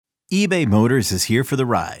eBay Motors is here for the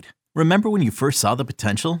ride. Remember when you first saw the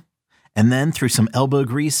potential? And then through some elbow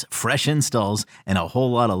grease, fresh installs, and a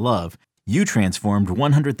whole lot of love, you transformed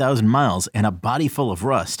 100,000 miles and a body full of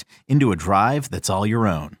rust into a drive that's all your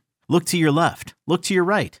own. Look to your left. Look to your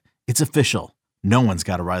right. It's official. No one's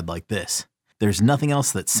got a ride like this. There's nothing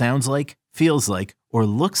else that sounds like, feels like, or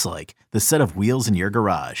looks like the set of wheels in your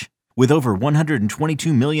garage. With over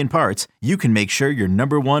 122 million parts, you can make sure your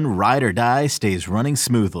number one ride or die stays running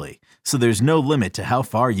smoothly. So there's no limit to how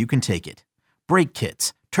far you can take it. Brake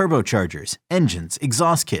kits, turbochargers, engines,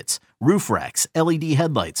 exhaust kits, roof racks, LED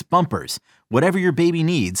headlights, bumpers, whatever your baby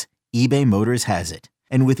needs, eBay Motors has it.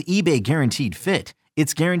 And with eBay Guaranteed Fit,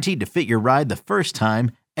 it's guaranteed to fit your ride the first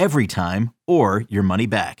time, every time, or your money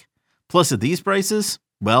back. Plus at these prices,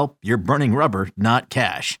 well, you're burning rubber, not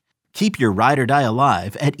cash. Keep your ride or die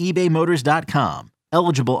alive at ebaymotors.com.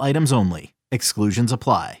 Eligible items only. Exclusions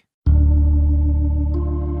apply.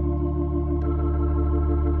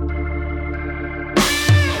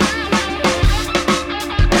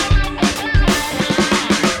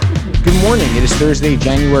 Good morning. It is Thursday,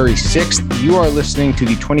 January 6th. You are listening to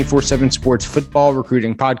the 24/7 Sports Football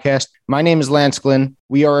Recruiting Podcast. My name is Lance Glynn.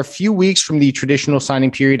 We are a few weeks from the traditional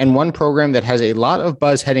signing period, and one program that has a lot of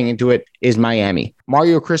buzz heading into it is Miami.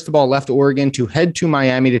 Mario Cristobal left Oregon to head to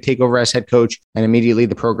Miami to take over as head coach, and immediately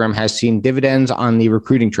the program has seen dividends on the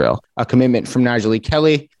recruiting trail. A commitment from Nigel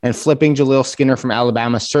Kelly and flipping Jaleel Skinner from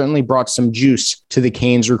Alabama certainly brought some juice to the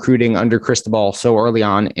Canes recruiting under Cristobal so early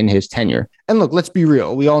on in his tenure. And look, let's be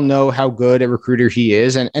real. We all know how good a recruiter he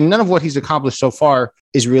is, and none of what he's accomplished so far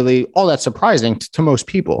is really all that surprising to most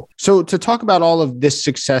people. So to talk about all of this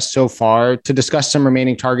success so far, to discuss some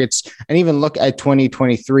remaining targets, and even look at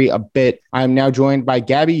 2023 a bit, I'm now joined by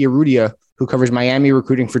Gabby Yarudia, who covers Miami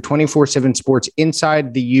recruiting for 24/7 Sports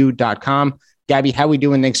inside the U.com. Gabby, how we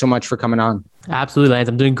doing? Thanks so much for coming on. Absolutely, Lance.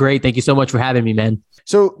 I'm doing great. Thank you so much for having me, man.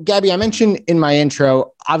 So, Gabby, I mentioned in my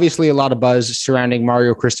intro, obviously a lot of buzz surrounding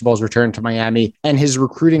Mario Cristobal's return to Miami, and his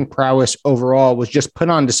recruiting prowess overall was just put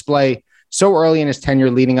on display so early in his tenure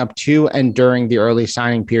leading up to and during the early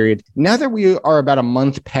signing period. Now that we are about a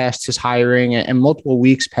month past his hiring and multiple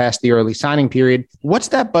weeks past the early signing period, what's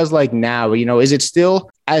that buzz like now? You know, is it still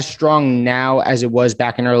as strong now as it was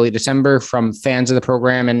back in early December from fans of the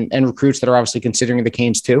program and recruits that are obviously considering the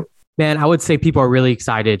Canes too? Man, I would say people are really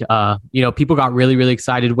excited. People got really, really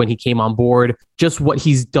excited when he came on board. Just what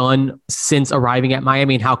he's done since arriving at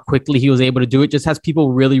Miami and how quickly he was able to do it just has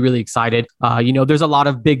people really, really excited. There's a lot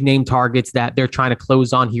of big name targets that they're trying to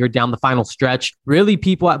close on here down the final stretch. Really,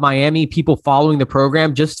 people at Miami, people following the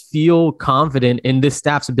program just feel confident in this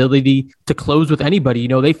staff's ability to close with anybody. You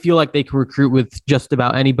know, they feel like they can recruit with just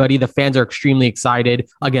about anybody. The fans are extremely excited.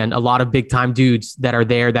 Again, a lot of big time dudes that are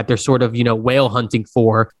there that they're sort of, whale hunting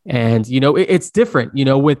for. And, it's different,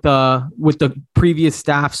 with the previous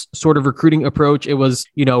staff's sort of recruiting approach. It was,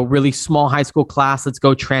 really small high school class. Let's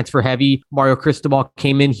go transfer heavy. Mario Cristobal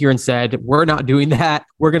came in here and said, we're not doing that.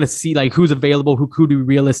 We're going to see who's available, who could we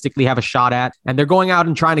realistically have a shot at. And they're going out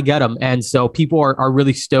and trying to get them. And so people are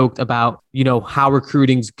really stoked about, how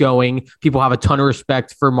recruiting's going. People have a ton of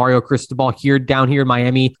respect for Mario Cristobal down here in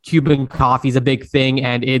Miami. Cuban coffee is a big thing.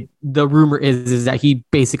 And the rumor is that he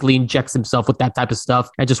basically injects himself with that type of stuff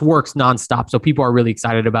and just works nonstop. So people are really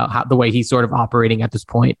excited about the way he's sort of operating at this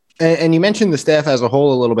point. And you mentioned the staff as a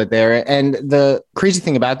whole a little bit there. And the crazy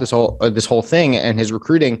thing about this whole thing and his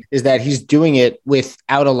recruiting is that he's doing it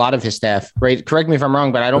without a lot of his staff, right? Correct me if I'm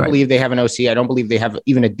wrong, but I don't believe they have an OC. I don't believe they have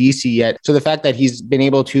even a DC yet. So the fact that he's been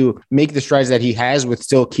able to make the strides that he has with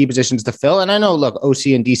still key positions to fill. And I know, look, OC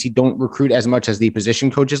and DC don't recruit as much as the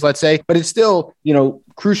position coaches, let's say, but it's still,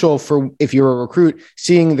 crucial for if you're a recruit,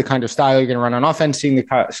 seeing the kind of style you're going to run on offense, seeing the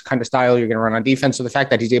kind of style you're going to run on defense. So the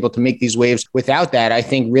fact that he's able to make these waves without that, I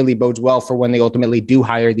think really bodes well for when they ultimately do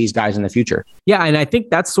hire these guys in the future. Yeah, and I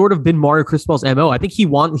think that's sort of been Mario Cristobal's MO. I think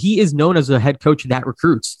he is known as a head coach that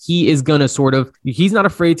recruits. He is going to he's not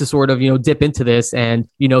afraid to sort of, dip into this and,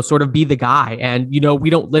 sort of be the guy. And, we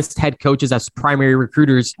don't list head coaches as primary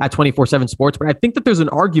recruiters at 24/7 Sports, but I think that there's an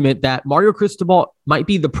argument that Mario Cristobal might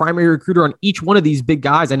be the primary recruiter on each one of these big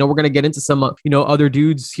guys. I know we're going to get into some, other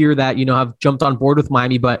dudes here that, have jumped on board with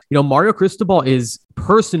Miami, but, Mario Cristobal is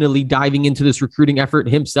personally diving into this recruiting effort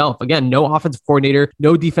himself. Again, no offensive coordinator,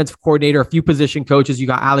 no defensive coordinator, a few position coaches. You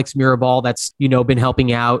got Alex Mirabal that's, been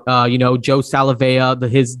helping out. Joe Salavea,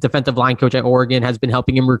 his defensive line coach at Oregon, has been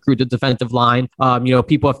helping him recruit the defensive line.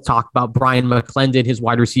 People have talked about Brian McClendon, his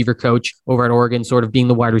wide receiver coach over at Oregon, sort of being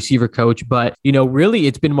the wide receiver coach. But, really,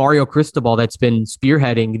 it's been Mario Cristobal that's been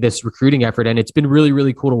spearheading this recruiting effort, and it's been really,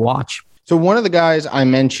 really cool to watch. So one of the guys I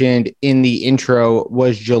mentioned in the intro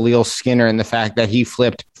was Jaleel Skinner, and the fact that he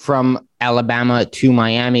flipped from Alabama to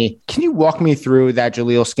Miami. Can you walk me through that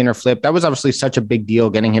Jaleel Skinner flip? That was obviously such a big deal,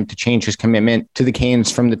 getting him to change his commitment to the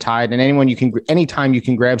Canes from the Tide. And anytime you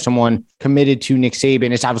can grab someone committed to Nick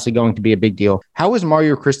Saban, it's obviously going to be a big deal. How was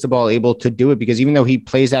Mario Cristobal able to do it? Because even though he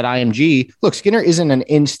plays at IMG, look, Skinner isn't an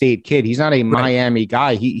in-state kid. He's not a Miami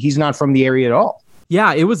guy. He's not from the area at all.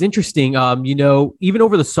 Yeah, it was interesting. Even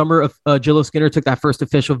over the summer, Jaleel Skinner took that first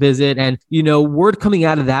official visit. And, word coming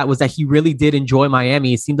out of that was that he really did enjoy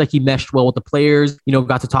Miami. It seemed like he meshed well with the players,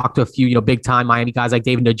 got to talk to a few, big time Miami guys like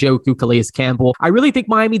David Njoku, Calais Campbell. I really think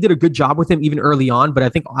Miami did a good job with him even early on, but I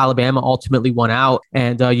think Alabama ultimately won out.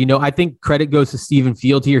 And, I think credit goes to Stephen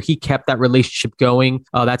Field here. He kept that relationship going.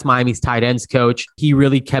 That's Miami's tight ends coach. He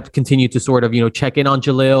really continued to sort of, check in on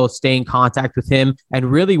Jaleel, stay in contact with him. And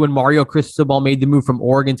really when Mario Cristobal made the move from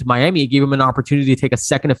Oregon to Miami, it gave him an opportunity to take a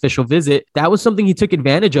second official visit. That was something he took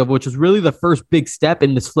advantage of, which was really the first big step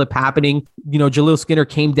in this flip happening. Jaleel Skinner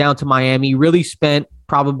came down to Miami, really spent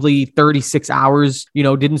probably 36 hours,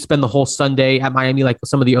 didn't spend the whole Sunday at Miami like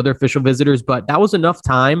some of the other official visitors, but that was enough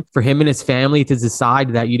time for him and his family to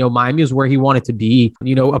decide that, Miami was where he wanted to be.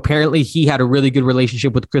 Apparently he had a really good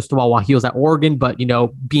relationship with Cristobal while he was at Oregon, but,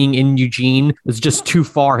 being in Eugene was just too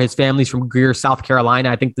far. His family's from Greer, South Carolina.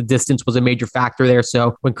 I think the distance was a major factor there.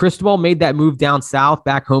 So when Cristobal made that move down south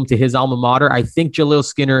back home to his alma mater, I think Jaleel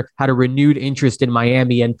Skinner had a renewed interest in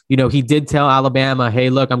Miami. And, he did tell Alabama, hey,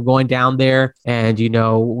 look, I'm going down there and,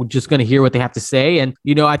 we're just going to hear what they have to say. And,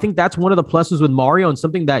 I think that's one of the pluses with Mario, and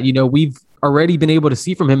something that, we've already been able to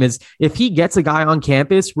see from him is if he gets a guy on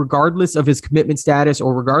campus, regardless of his commitment status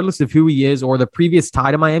or regardless of who he is or the previous tie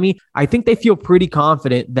to Miami, I think they feel pretty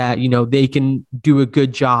confident that, they can do a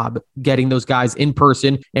good job getting those guys in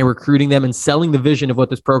person and recruiting them and selling the vision of what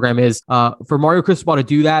this program is. For Mario Cristobal to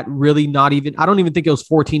do that, really I don't even think it was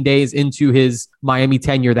 14 days into his Miami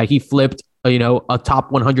tenure that he flipped a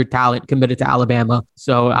top 100 talent committed to Alabama.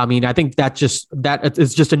 So, I think that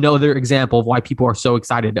is just another example of why people are so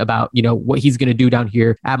excited about, what he's going to do down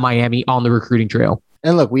here at Miami on the recruiting trail.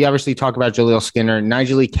 And look, we obviously talk about Jaleel Skinner.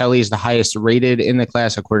 Nyjalik Kelly is the highest rated in the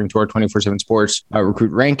class, according to our 24/7 Sports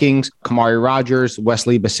recruit rankings. Kamari Rogers,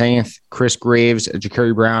 Wesley Basanth, Chris Graves,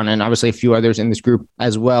 Ja'Kerry Brown, and obviously a few others in this group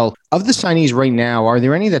as well. Of the signees right now, are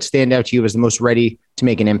there any that stand out to you as the most ready to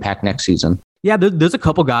make an impact next season? Yeah, there's a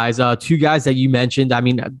couple guys, two guys that you mentioned. I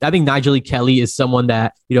think Nyjalik Kelly is someone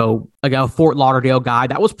that, like a Fort Lauderdale guy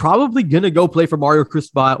that was probably going to go play for Mario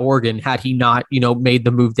Cristobal at Oregon had he not, made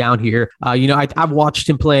the move down here. I've watched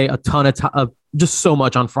him play a ton of just so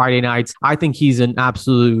much on Friday nights. I think he's an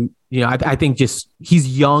absolute, I think just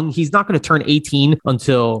he's young. He's not going to turn 18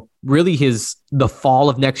 until really the fall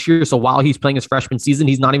of next year. So while he's playing his freshman season,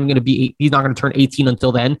 he's not going to turn 18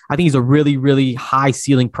 until then. I think he's a really, really high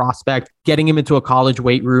ceiling prospect. Getting him into a college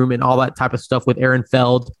weight room and all that type of stuff with Aaron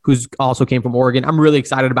Feld, who's also came from Oregon. I'm really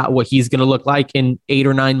excited about what he's going to look like in 8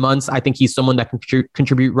 or 9 months. I think he's someone that can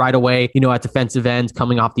contribute right away, at defensive end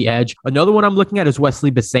coming off the edge. Another one I'm looking at is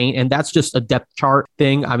Wesley Basanth, and that's just a depth chart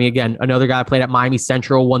thing. Again, another guy played at Miami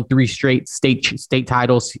Central, won 3 straight state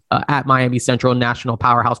titles at Miami Central, national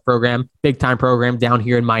powerhouse program, big time program down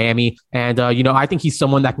here in Miami. And, I think he's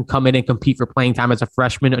someone that can come in and compete for playing time as a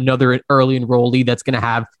freshman, another early enrollee that's going to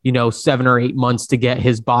have, 7 or 8 months to get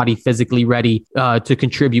his body physically ready to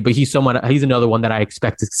contribute. But he's another one that I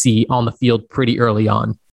expect to see on the field pretty early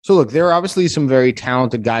on. So look, there are obviously some very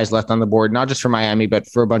talented guys left on the board, not just for Miami, but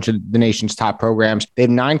for a bunch of the nation's top programs. They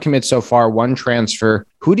have 9 commits so far, 1 transfer.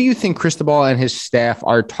 Who do you think Cristobal and his staff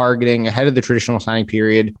are targeting ahead of the traditional signing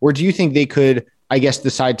period? Or do you think they could,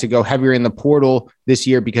 decide to go heavier in the portal this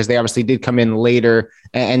year because they obviously did come in later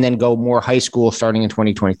and then go more high school starting in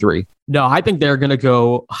 2023? No, I think they're going to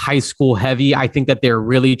go high school heavy. I think that they're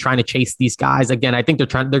really trying to chase these guys. Again, I think they're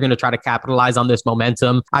going to try to capitalize on this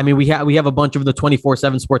momentum. We have a bunch of the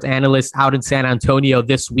 24/7 Sports analysts out in San Antonio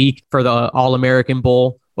this week for the All-American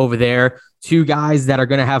Bowl over there. 2 guys that are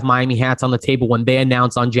going to have Miami hats on the table when they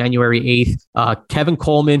announce on January 8th. Kevin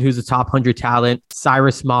Coleman, who's a top 100 talent.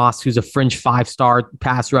 Cyrus Moss, who's a fringe 5-star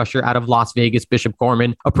pass rusher out of Las Vegas, Bishop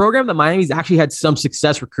Gorman. A program that Miami's actually had some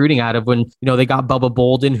success recruiting out of when, they got Bubba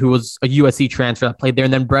Bolden, who was a USC transfer that played there,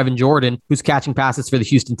 and then Brevin Jordan, who's catching passes for the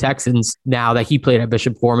Houston Texans now that he played at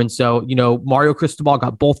Bishop Gorman. So, Mario Cristobal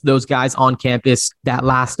got both of those guys on campus that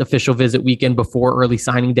last official visit weekend before early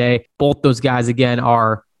signing day. Both those guys, again,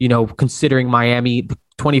 are considering Miami.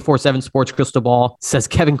 24/7 Sports crystal ball says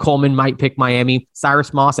Kevin Coleman might pick Miami.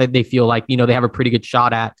 Cyrus Moss, they feel like, they have a pretty good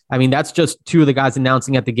shot at. That's just 2 of the guys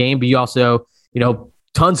announcing at the game, but you also,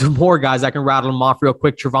 tons of more guys. I can rattle them off real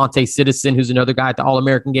quick. Trevante Citizen, who's another guy at the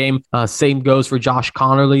All-American game. Same goes for Josh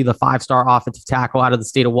Connerly, the 5-star offensive tackle out of the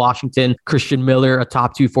state of Washington. Christian Miller, a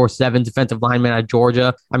top 247 defensive lineman out of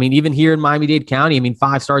Georgia. I mean, even here in Miami-Dade County,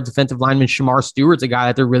 5-star defensive lineman Shamar Stewart's a guy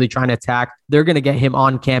that they're really trying to attack. They're going to get him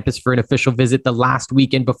on campus for an official visit the last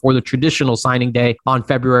weekend before the traditional signing day on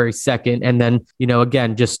February 2nd. And then,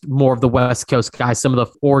 again, just more of the West Coast guys, some of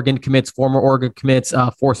the Oregon commits, former Oregon commits,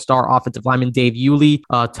 4-star offensive lineman Dave Yulee,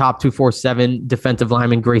 top 247 defensive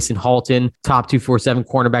lineman Grayson Halton, top 247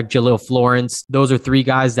 cornerback Jalil Florence. Those are 3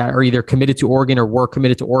 guys that are either committed to Oregon or were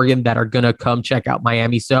committed to Oregon that are going to come check out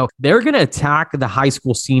Miami. So they're going to attack the high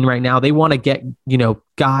school scene right now. They want to get,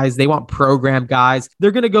 guys, they want program guys.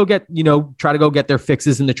 They're going to go get, try to go get their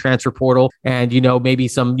fixes in the transfer portal and, maybe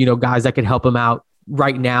some, guys that could help them out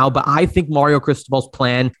right now. But I think Mario Cristobal's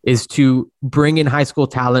plan is to bring in high school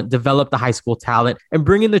talent, develop the high school talent, and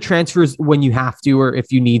bring in the transfers when you have to or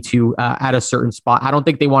if you need to at a certain spot. I don't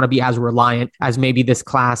think they want to be as reliant as maybe this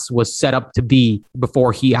class was set up to be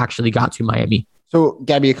before he actually got to Miami. So,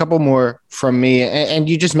 Gabby, a couple more from me. And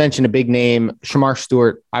you just mentioned a big name, Shamar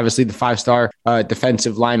Stewart, obviously the 5-star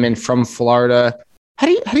defensive lineman from Florida. How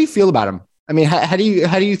do you feel about him? How do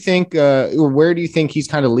you think, or where do you think he's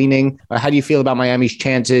kind of leaning? How do you feel about Miami's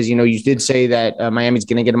chances? You did say that Miami's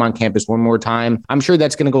going to get him on campus one more time. I'm sure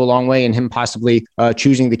that's going to go a long way in him possibly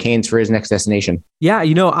choosing the Canes for his next destination. Yeah,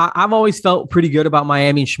 I've always felt pretty good about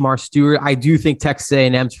Miami and Shamar Stewart. I do think Texas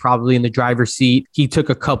A&M's probably in the driver's seat. He took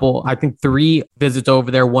a couple, I think 3 visits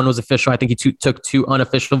over there. One was official. I think he took 2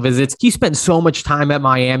 unofficial visits. He spent so much time at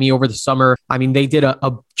Miami over the summer. They did a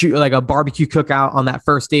barbecue cookout on that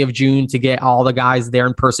first day of June to get all the guys there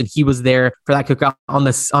in person. He was there for that cookout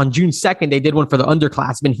on June 2nd. They did one for the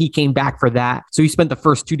underclassmen. He came back for that. So he spent the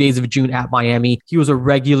first 2 days of June at Miami. He was a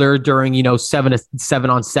regular during,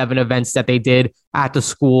 7-on-7 events that they did at the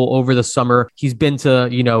school over the summer. He's been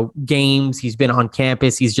to, games. He's been on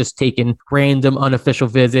campus. He's just taken random unofficial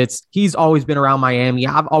visits. He's always been around Miami.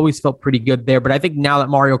 I've always felt pretty good there. But I think now that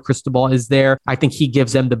Mario Cristobal is there, I think he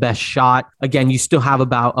gives them the best shot. Again, you still have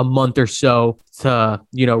about a month or so to,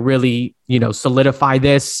 really, solidify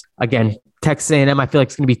this. Again, Texas A&M, I feel like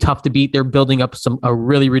it's going to be tough to beat. They're building up a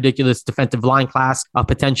really ridiculous defensive line class, a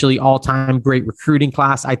potentially all-time great recruiting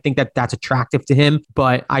class. I think that's attractive to him.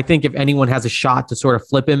 But I think if anyone has a shot to sort of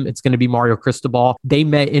flip him, it's going to be Mario Cristobal. They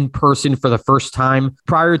met in person for the first time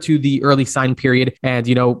prior to the early sign period. And,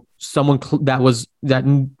 someone that was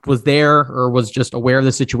there or was just aware of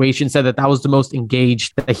the situation said that was the most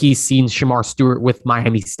engaged that he's seen Shamar Stewart with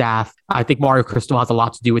Miami staff. I think Mario Cristobal has a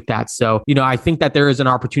lot to do with that. So, I think that there is an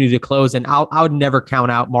opportunity to close, and I would never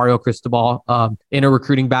count out Mario Cristobal in a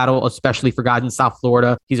recruiting battle, especially for guys in South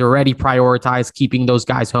Florida. He's already prioritized keeping those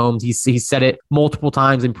guys home. He's said it multiple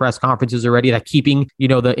times in press conferences already that keeping,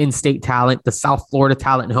 the in-state talent, the South Florida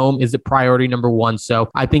talent home is the priority number 1.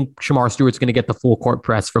 So I think Shamar Stewart's going to get the full court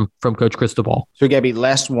press from Coach Cristobal. So Gabby,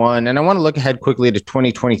 last one, and I want to look ahead quickly to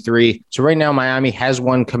 2023. So right now, Miami has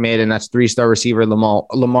one commit, and that's 3-star receiver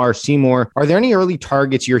Lamar Seymour. Are there any early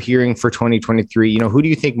targets you're hearing for 2023? Who do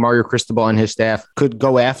you think Mario Cristobal and his staff could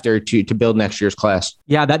go after to build next year's class?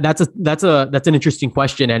 Yeah, that's an interesting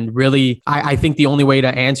question, and really, I think the only way to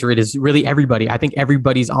answer it is really everybody. I think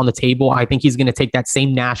everybody's on the table. I think he's going to take that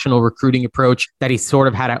same national recruiting approach that he sort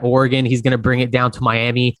of had at Oregon. He's going to bring it down to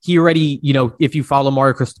Miami. He already, if you follow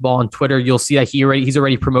Mario Cristobal on Twitter, you'll see that he's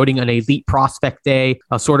already promoting an elite prospect day,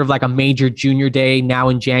 sort of like a major junior day now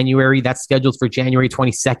in January. That's scheduled for January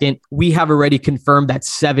 22nd. We have already confirmed that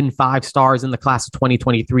 7 5-stars in the class of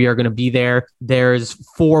 2023 are going to be there. There's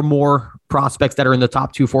 4 more prospects that are in the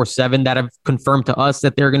top 247 that have confirmed to us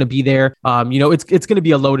that they're going to be there. It's going to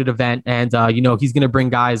be a loaded event, and he's going to bring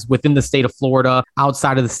guys within the state of Florida,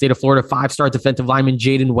 outside of the state of Florida. 5-star defensive lineman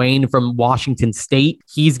Jaden Wayne from Washington State.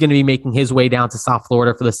 He's going to be making his way down to South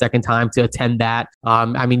Florida for the second time to attend that.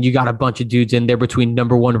 You got a bunch of dudes in there between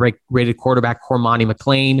number 1 rated quarterback Cormani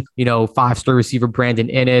McLean, 5-star receiver Brandon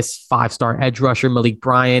Ennis, 5-star edge rusher Malik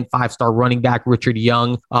Bryant, 5-star running back Richard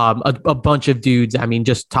Young, a bunch of dudes.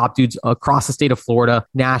 Just top dudes across the state of Florida.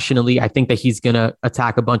 Nationally, I think that he's going to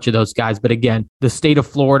attack a bunch of those guys. But again, the state of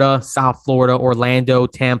Florida, South Florida, Orlando,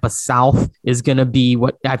 Tampa, South is going to be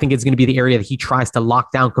what I think is going to be the area that he tries to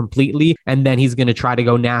lock down completely. And then he's going to try to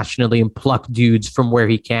go nationally and pluck dudes from where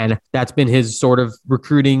he can. That's been his sort of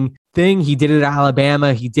recruiting thing. He did it at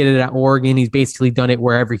Alabama. He did it at Oregon. He's basically done it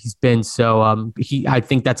wherever he's been. So I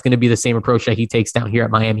think that's going to be the same approach that he takes down here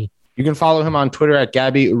at Miami. You can follow him on Twitter at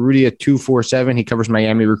Gabby Urrutia247. He covers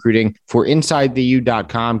Miami recruiting for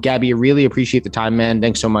InsideTheU.com. Gabby, I really appreciate the time, man.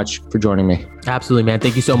 Thanks so much for joining me. Absolutely, man.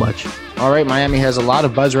 Thank you so much. All right, Miami has a lot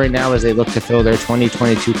of buzz right now as they look to fill their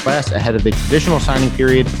 2022 class ahead of the traditional signing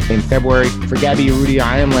period in February. For Gabby Urrutia,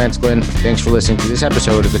 I am Lance Glynn. Thanks for listening to this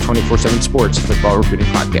episode of the 24/7 Sports Football Recruiting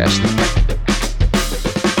Podcast.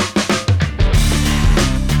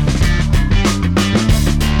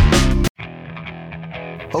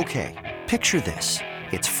 Okay, picture this.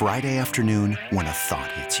 It's Friday afternoon when a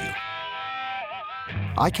thought hits you.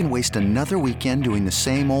 I can waste another weekend doing the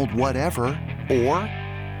same old whatever, or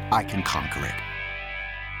I can conquer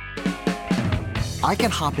it. I can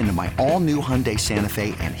hop into my all-new Hyundai Santa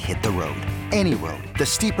Fe and hit the road. Any road. The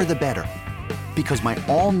steeper, the better. Because my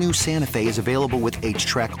all-new Santa Fe is available with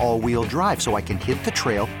H-Track all-wheel drive, so I can hit the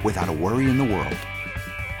trail without a worry in the world.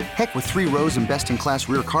 Heck, with 3 rows and best-in-class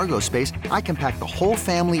rear cargo space, I can pack the whole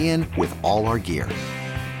family in with all our gear.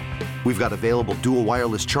 We've got available dual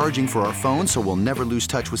wireless charging for our phones, so we'll never lose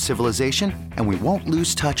touch with civilization, and we won't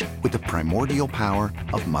lose touch with the primordial power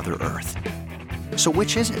of Mother Earth. So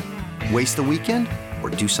which is it? Waste the weekend or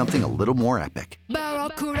do something a little more epic?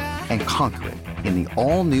 And conquer it in the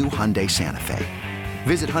all-new Hyundai Santa Fe.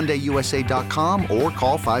 Visit HyundaiUSA.com or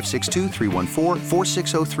call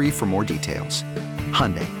 562-314-4603 for more details.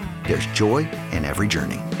 Hyundai, there's joy in every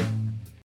journey.